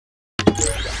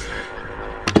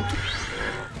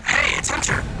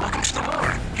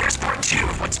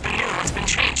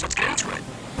So let's get into it.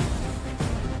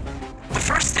 The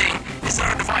first thing is that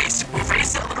our device, we've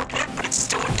raised it a little bit, but it's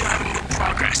still having good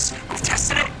progress. We've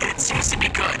tested it, and it seems to be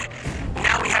good.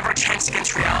 Now we have our chance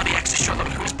against Reality X to show them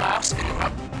who's boss and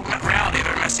what reality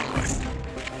they're messing with.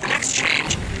 The next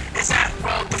change is that,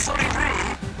 well, the floating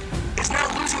room is now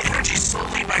losing energy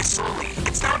slowly by slowly.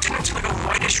 It's now turned into like a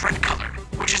whitish red color,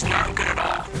 which is not good at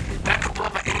all. That could blow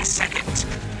up at any second.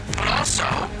 But also,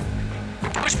 we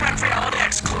push back Reality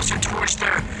X closer towards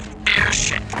their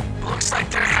airship. Looks like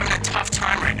they're having a tough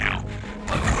time right now.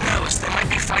 But who knows, they might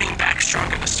be fighting back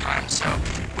stronger this time, so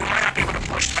we might not be able to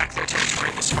push back their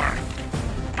territory this far.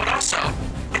 But also,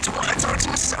 it's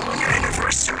Artemis' 1-year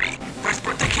anniversary. There's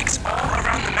birthday cakes all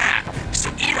around the map, so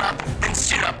eat up and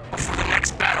sit up before the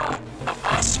next battle of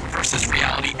us versus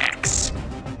Reality X.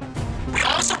 We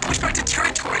also push back the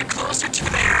territory closer to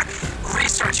their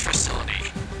research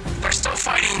facility. They're still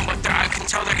fighting, but I can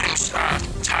tell they're getting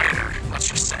tired, let's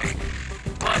just say.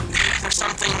 But there's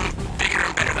something bigger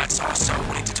and better that's also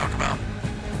we need to talk about.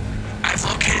 I've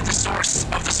located the source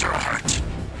of the Zero Heart.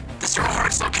 The Zero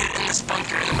Heart's located in this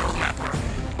bunker in the middle